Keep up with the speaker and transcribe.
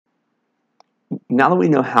now that we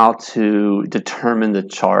know how to determine the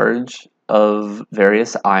charge of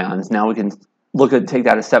various ions, now we can take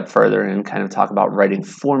that a step further and kind of talk about writing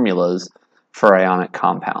formulas for ionic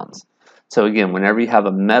compounds. So again, whenever you have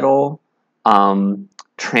a metal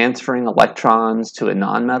transferring electrons to a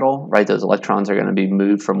nonmetal, right, those electrons are going to be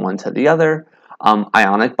moved from one to the other,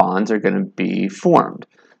 ionic bonds are going to be formed.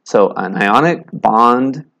 So an ionic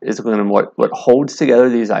bond is going to what holds together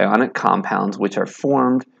these ionic compounds, which are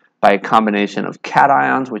formed by a combination of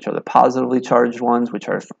cations, which are the positively charged ones, which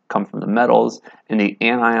come from the metals, and the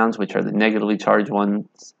anions, which are the negatively charged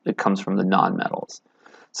ones, that comes from the nonmetals.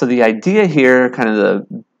 So the idea here, kind of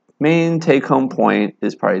the main take-home point,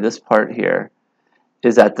 is probably this part here,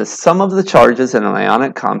 is that the sum of the charges in an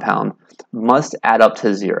ionic compound must add up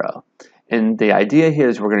to 0. And the idea here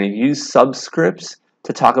is we're going to use subscripts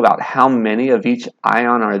to talk about how many of each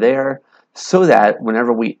ion are there, so that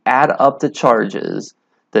whenever we add up the charges,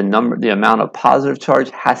 the amount of positive charge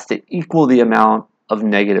has to equal the amount of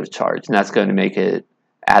negative charge, and that's going to make it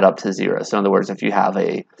add up to 0. So in other words, if you have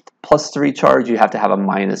a +3 charge, you have to have a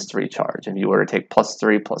 -3 charge. If you were to take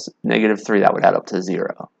 +3 plus -3, that would add up to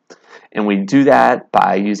 0. And we do that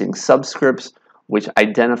by using subscripts, which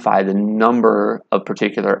identify the number of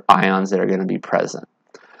particular ions that are going to be present.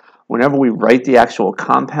 Whenever we write the actual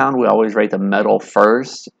compound, we always write the metal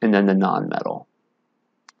first and then the nonmetal.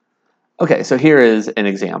 Okay, so here is an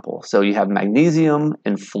example. So you have magnesium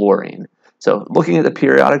and fluorine. So looking at the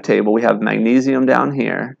periodic table, we have magnesium down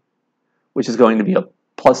here, which is going to be a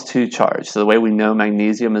 +2 charge. So the way we know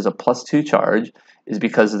magnesium is a +2 charge is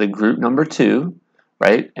because of the group number 2,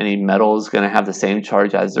 right? Any metal is going to have the same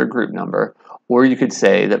charge as their group number. Or you could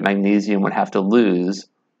say that magnesium would have to lose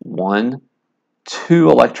 2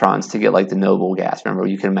 electrons to get like the noble gas. Remember,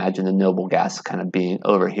 you can imagine the noble gas kind of being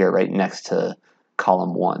over here right next to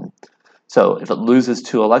column 1. So if it loses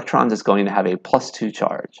 2 electrons, it's going to have a +2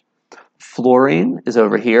 charge. Fluorine is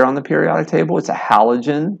over here on the periodic table. It's a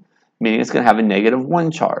halogen, meaning it's going to have a -1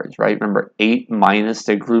 charge, right? Remember, 8 minus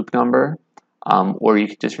the group number. Or you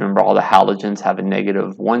could just remember all the halogens have a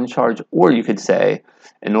 -1 charge. Or you could say,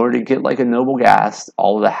 in order to get like a noble gas,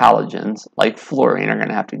 all of the halogens, like fluorine, are going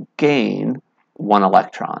to have to gain 1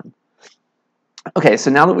 electron. Okay, so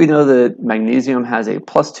now that we know that magnesium has a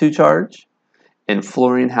 +2 charge, and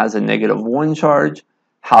fluorine has a -1 charge,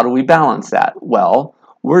 how do we balance that? Well,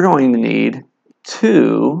 we're going to need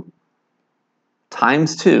 2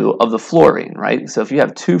 times 2 of the fluorine, right? So if you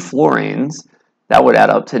have 2 fluorines, that would add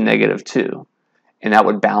up to -2, and that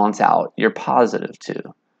would balance out your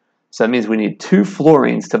 +2. So that means we need 2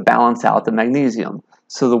 fluorines to balance out the magnesium.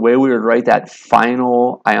 So the way we would write that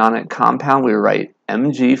final ionic compound, we would write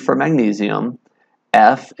Mg for magnesium,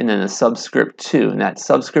 F, and then a subscript 2. And that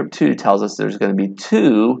subscript 2 tells us there's going to be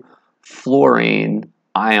 2 fluorine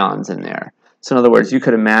ions in there. So in other words, you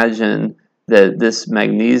could imagine that this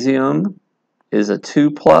magnesium is a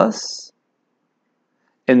 2+,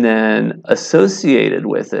 and then associated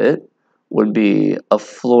with it would be a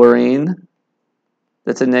fluorine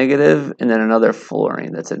that's a negative, and then another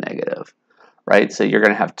fluorine that's a negative, right? So you're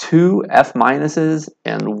going to have 2 F minuses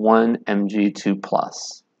and 1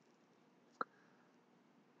 Mg2+.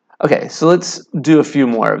 Okay, so let's do a few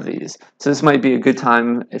more of these. So this might be a good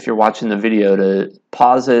time, if you're watching the video, to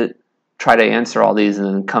pause it, try to answer all these, and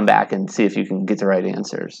then come back and see if you can get the right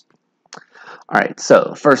answers. All right,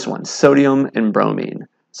 so first one, sodium and bromine.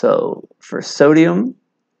 So for sodium,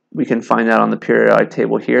 we can find out on the periodic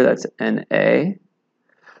table here, that's Na.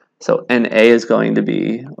 So Na is going to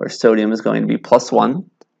be, or sodium is going to be +1,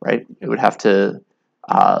 right? It would have to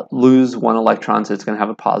lose 1 electron, so it's going to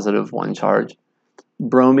have a +1 charge.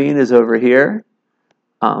 Bromine is over here.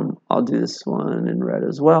 I'll do this one in red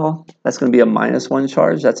as well. That's going to be a -1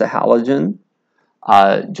 charge. That's a halogen,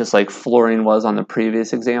 just like fluorine was on the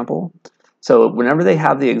previous example. So whenever they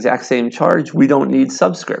have the exact same charge, we don't need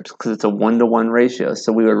subscripts because it's a 1-to-1 ratio.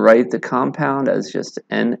 So we would write the compound as just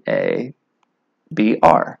NaBr.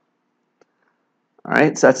 All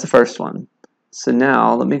right, so that's the first one. So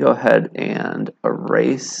now let me go ahead and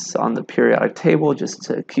erase on the periodic table just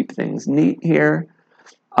to keep things neat here.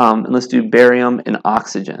 And let's do barium and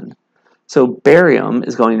oxygen. So barium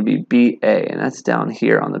is going to be Ba, and that's down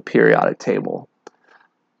here on the periodic table.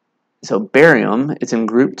 So barium, it's in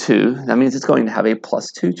group 2. That means it's going to have a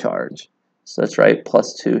 +2 charge. So let's write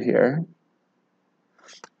 +2 here.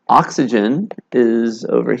 Oxygen is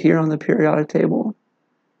over here on the periodic table.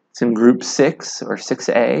 It's in group 6 or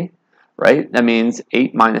 6A, right? That means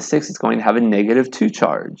 8 minus 6 is going to have a -2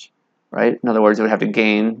 charge, right? In other words, it would have to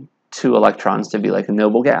gain 2 electrons to be like a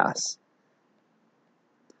noble gas.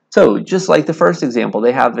 So just like the first example,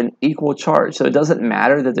 they have an equal charge. So it doesn't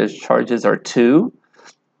matter that those charges are 2.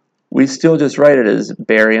 We still just write it as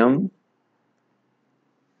barium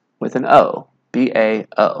with an O,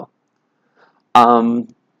 B-A-O.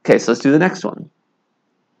 Okay, so let's do the next one.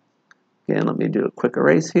 Again, let me do a quick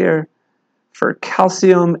erase here. For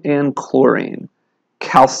calcium and chlorine,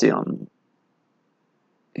 calcium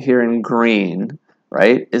here in green,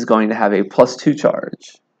 right, is going to have a +2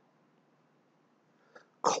 charge.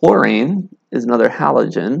 Chlorine is another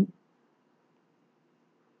halogen,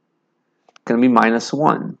 going to be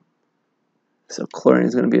 -1. So chlorine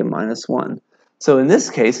is going to be a -1. So in this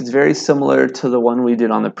case, it's very similar to the one we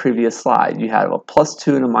did on the previous slide. You have a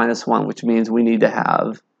 +2 and a -1, which means we need to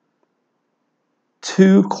have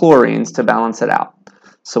 2 chlorines to balance it out.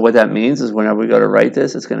 So what that means is whenever we go to write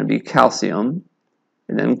this, it's going to be calcium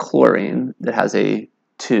and then chlorine that has a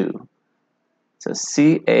 2. So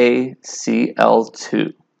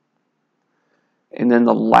CaCl2. And then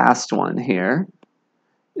the last one here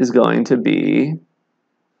is going to be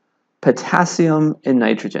potassium and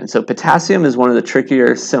nitrogen. So potassium is one of the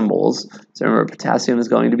trickier symbols. So remember, potassium is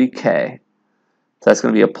going to be K. So that's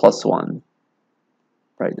going to be a +1.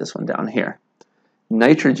 Write this one down here.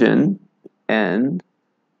 Nitrogen, N,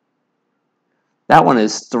 that one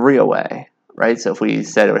is 3 away, right? So if we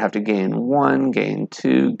said it would have to gain 1, gain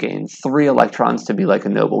 2, gain 3 electrons to be like a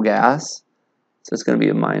noble gas, so it's going to be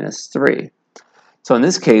a -3. So in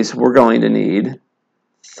this case, we're going to need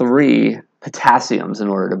 3 potassiums in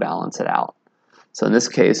order to balance it out. So in this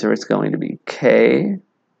case, it's going to be K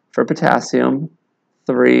for potassium,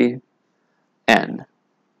 3, N.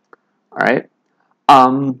 All right.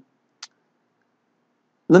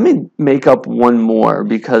 Let me make up one more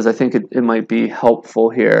because I think it might be helpful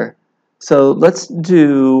here. So let's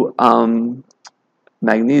do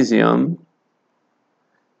magnesium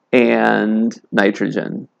and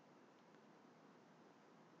nitrogen.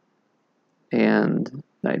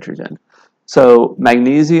 So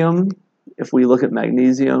magnesium, if we look at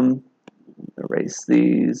magnesium, erase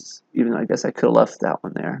these, even though I guess I could have left that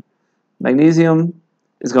one there. Magnesium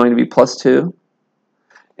is going to be +2,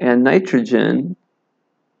 and nitrogen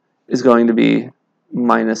is going to be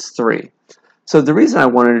 -3. So the reason I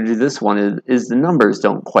wanted to do this one is the numbers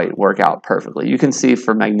don't quite work out perfectly. You can see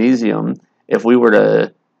for magnesium, if we were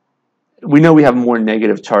to, we know we have more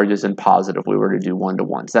negative charges than positive if we were to do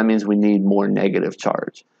 1-to-1. So that means we need more negative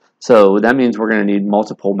charge. So that means we're going to need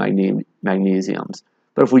multiple magnesiums.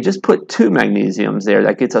 But if we just put 2 magnesiums there,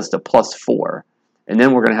 that gets us to +4. And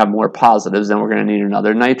then we're going to have more positives, then we're going to need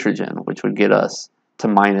another nitrogen, which would get us to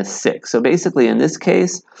 -6. So basically in this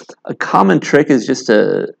case, a common trick is just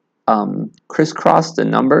to crisscross the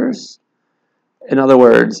numbers. In other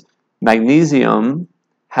words, magnesium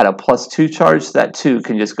had a +2 charge, so that 2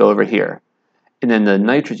 can just go over here. And then the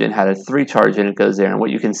nitrogen had a 3 charge and it goes there. And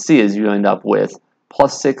what you can see is you end up with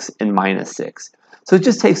 +6 and -6. So it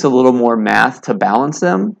just takes a little more math to balance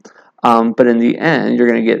them. But in the end, you're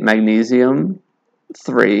going to get magnesium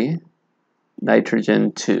 3,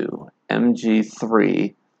 nitrogen 2,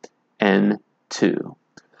 Mg3, N2.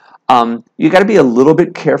 You got to be a little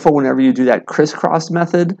bit careful whenever you do that crisscross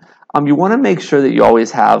method. You want to make sure that you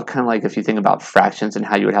always have, kind of like if you think about fractions and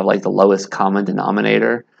how you would have like the lowest common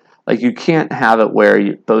denominator. Like you can't have it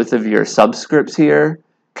where both of your subscripts here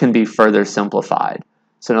can be further simplified.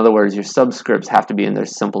 So in other words, your subscripts have to be in their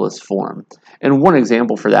simplest form. And one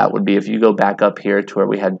example for that would be if you go back up here to where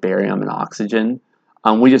we had barium and oxygen,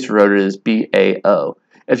 we just wrote it as BaO.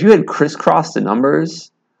 If you had crisscrossed the numbers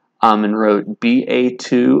and wrote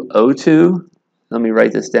Ba2O2, let me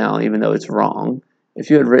write this down even though it's wrong. If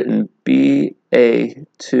you had written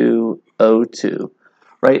Ba2O2,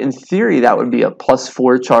 right, in theory that would be a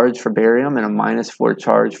 +4 charge for barium and a -4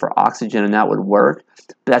 charge for oxygen, and that would work.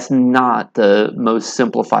 But that's not the most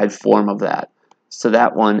simplified form of that. So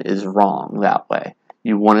that one is wrong that way.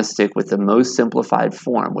 You want to stick with the most simplified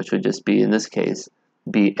form, which would just be, in this case,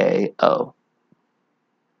 BaO.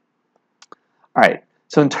 All right,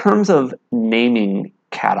 so in terms of naming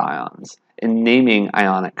cations and naming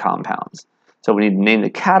ionic compounds, so we need to name the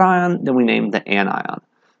cation, then we name the anion.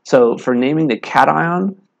 So for naming the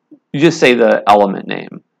cation, you just say the element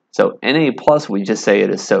name. So Na+, we just say it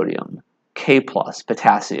is sodium. K+,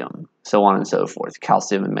 potassium, so on and so forth,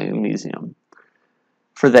 calcium and magnesium.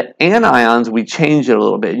 For the anions, we change it a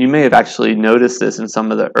little bit. You may have actually noticed this in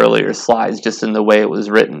some of the earlier slides, just in the way it was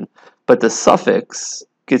written. But the suffix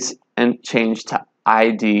gets changed to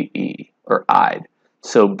IDE, or ide.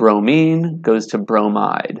 So bromine goes to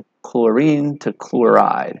bromide, chlorine to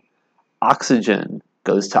chloride, oxygen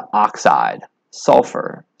goes to oxide,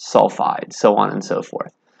 sulfur, sulfide, so on and so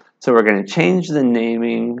forth. So we're going to change the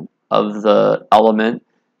naming of the element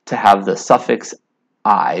to have the suffix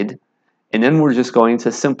 "ide," and then we're just going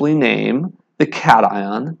to simply name the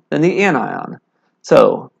cation then the anion.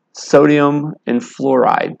 So sodium and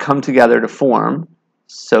fluoride come together to form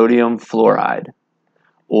sodium fluoride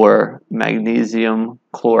or magnesium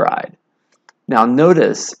chloride. Now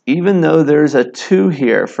notice, even though there's a 2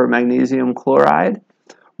 here for magnesium chloride,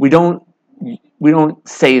 we don't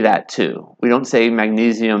say that 2. We don't say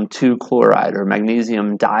magnesium 2 chloride or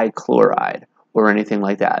magnesium dichloride or anything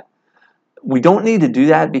like that. We don't need to do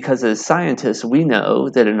that because as scientists, we know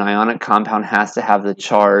that an ionic compound has to have the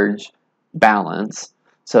charge balance.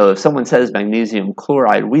 So if someone says magnesium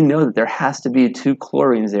chloride, we know that there has to be 2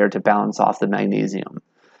 chlorines there to balance off the magnesium.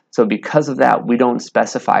 So because of that, we don't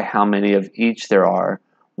specify how many of each there are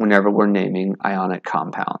whenever we're naming ionic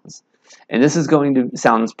compounds. And this is going to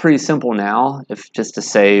sound pretty simple now, if just to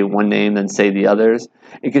say one name then say the others.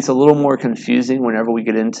 It gets a little more confusing whenever we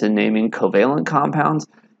get into naming covalent compounds,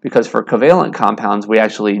 because for covalent compounds, we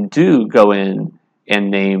actually do go in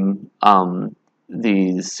and name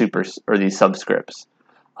these subscripts.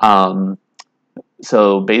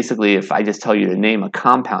 So basically, if I just tell you to name a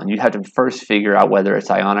compound, you have to first figure out whether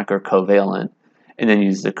it's ionic or covalent, and then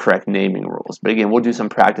use the correct naming rules. But again, we'll do some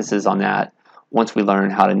practices on that once we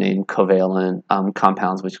learn how to name covalent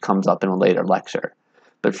compounds, which comes up in a later lecture.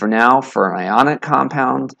 But for now, for an ionic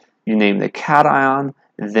compound, you name the cation,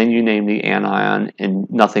 then you name the anion, and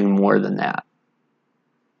nothing more than that.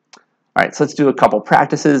 All right, so let's do a couple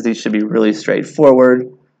practices. These should be really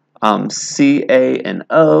straightforward. Ca and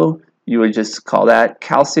O, you would just call that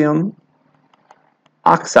calcium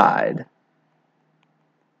oxide,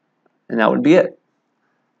 and that would be it.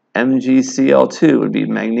 MgCl2 would be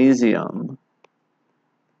magnesium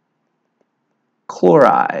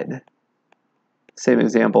chloride. Same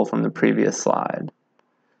example from the previous slide.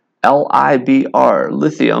 LiBr,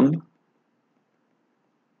 lithium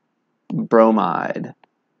bromide.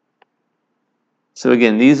 So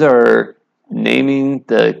again, these are naming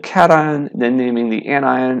the cation, then naming the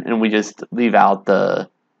anion, and we just leave out the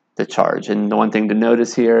charge. And the one thing to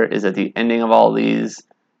notice here is at the ending of all these,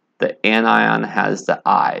 the anion has the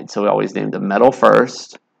 "ide." So we always name the metal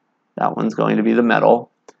first. That one's going to be the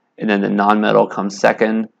metal. And then the nonmetal comes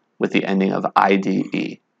second with the ending of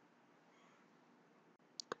IDE.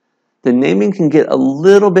 The naming can get a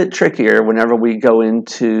little bit trickier whenever we go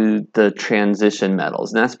into the transition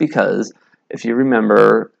metals. And that's because, if you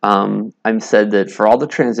remember, I've said that for all the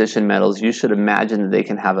transition metals, you should imagine that they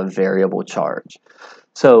can have a variable charge.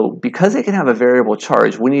 So because they can have a variable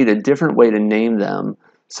charge, we need a different way to name them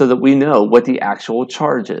so that we know what the actual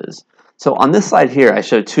charge is. So on this slide here, I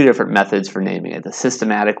showed 2 different methods for naming it, the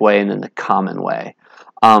systematic way and then the common way.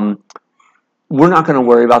 We're not going to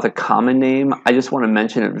worry about the common name. I just want to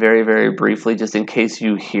mention it very, very briefly, just in case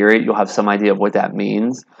you hear it, you'll have some idea of what that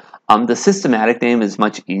means. The systematic name is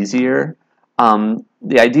much easier.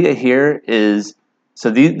 The idea here is,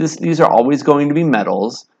 so these are always going to be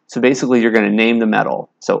metals. So basically, you're going to name the metal.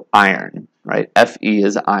 So iron, right? Fe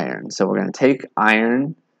is iron. So we're going to take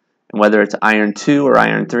iron, and whether it's iron 2 or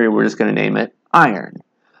iron 3, we're just going to name it iron.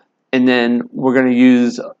 And then we're going to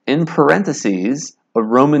use, in parentheses, a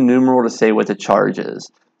Roman numeral to say what the charge is.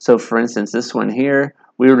 So for instance, this one here,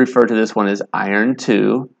 we would refer to this one as iron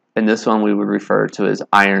 2, and this one we would refer to as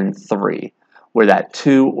iron 3, where that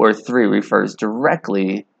 2 or 3 refers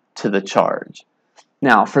directly to the charge.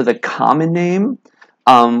 Now, for the common name,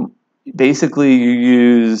 basically you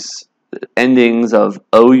use endings of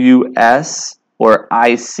OUS or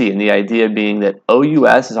IC, and the idea being that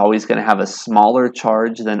OUS is always going to have a smaller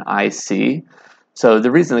charge than IC. So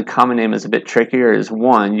the reason the common name is a bit trickier is,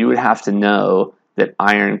 one, you would have to know that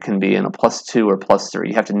iron can be in a +2 or +3.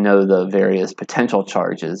 You have to know the various potential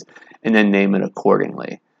charges and then name it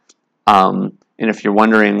accordingly. And if you're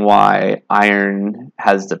wondering why iron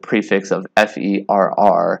has the prefix of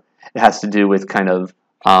FERR, it has to do with kind of,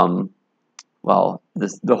 the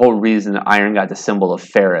whole reason that iron got the symbol of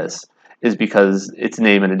ferrous is because its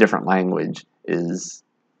name in a different language is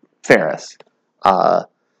ferrous, or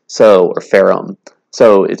ferrum.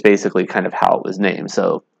 So it's basically kind of how it was named.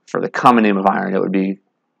 So for the common name of iron, it would be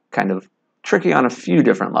kind of tricky on a few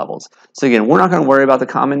different levels. So again, we're not going to worry about the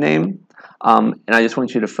common name. And I just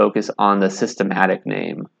want you to focus on the systematic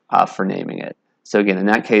name for naming it. So again, in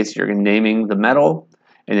that case, you're naming the metal,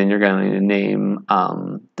 and then you're going to name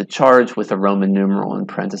the charge with a Roman numeral in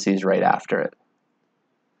parentheses right after it.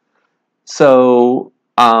 So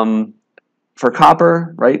for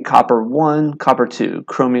copper, right, copper 1, copper 2,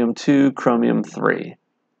 chromium 2, chromium 3,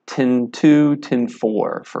 tin 2, tin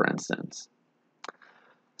 4, for instance.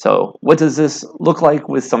 So what does this look like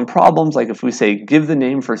with some problems? Like if we say, give the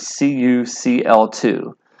name for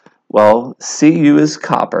CuCl2. Well, Cu is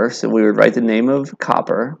copper, so we would write the name of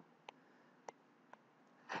copper.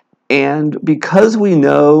 And because we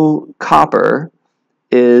know copper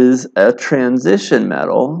is a transition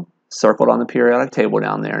metal, circled on the periodic table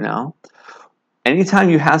down there now, anytime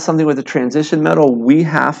you have something with a transition metal, we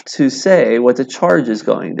have to say what the charge is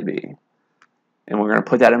going to be. And we're going to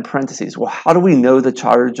put that in parentheses. Well, how do we know the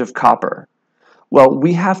charge of copper? Well,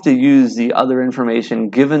 we have to use the other information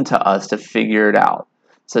given to us to figure it out.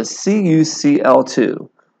 So CuCl2,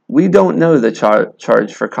 we don't know the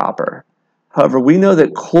charge for copper. However, we know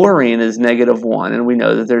that chlorine is -1, and we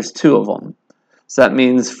know that there's 2 of them. So that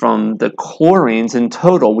means from the chlorines in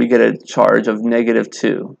total, we get a charge of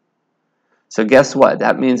 -2. So guess what?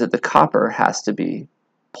 That means that the copper has to be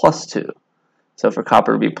 +2. So for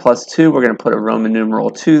copper to be +2, we're going to put a Roman numeral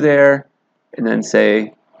 2 there, and then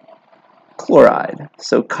say chloride.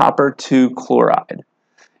 So copper 2 chloride.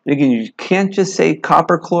 And again, you can't just say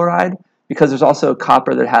copper chloride because there's also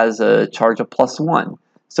copper that has a charge of +1.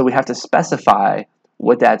 So we have to specify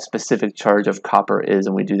what that specific charge of copper is,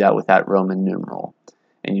 and we do that with that Roman numeral.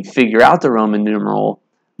 And you figure out the Roman numeral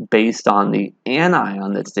based on the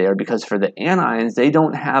anion that's there, because for the anions, they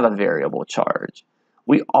don't have a variable charge.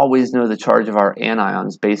 We always know the charge of our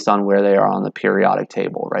anions based on where they are on the periodic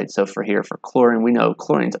table, right? So for chlorine, we know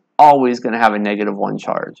chlorine's always going to have a -1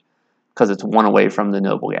 charge because it's 1 away from the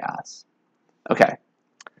noble gas. Okay,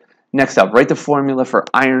 next up, write the formula for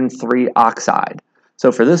iron 3 oxide.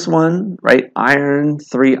 So for this one, right, iron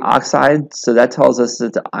 3 oxide, so that tells us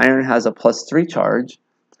that the iron has a +3 charge.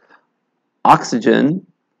 Oxygen,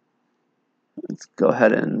 let's go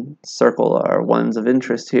ahead and circle our ones of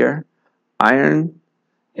interest here. Iron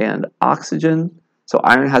and oxygen. So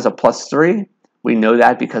iron has a +3. We know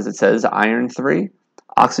that because it says iron 3.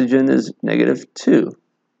 Oxygen is -2,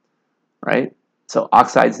 right? So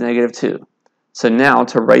oxide's -2. So now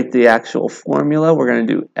to write the actual formula, we're going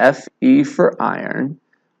to do Fe for iron.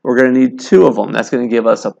 We're going to need 2 of them. That's going to give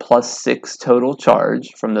us a +6 total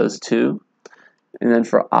charge from those 2. And then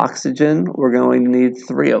for oxygen, we're going to need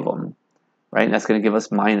 3 of them, right? And that's going to give us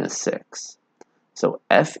 -6. So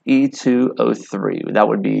Fe2O3, that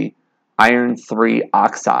would be iron 3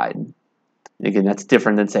 oxide. And again, that's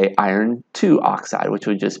different than, say, iron 2 oxide, which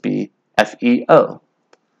would just be FeO. All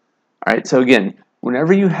right, so again,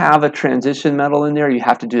 whenever you have a transition metal in there, you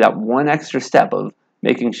have to do that one extra step of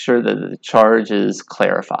making sure that the charge is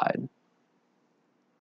clarified.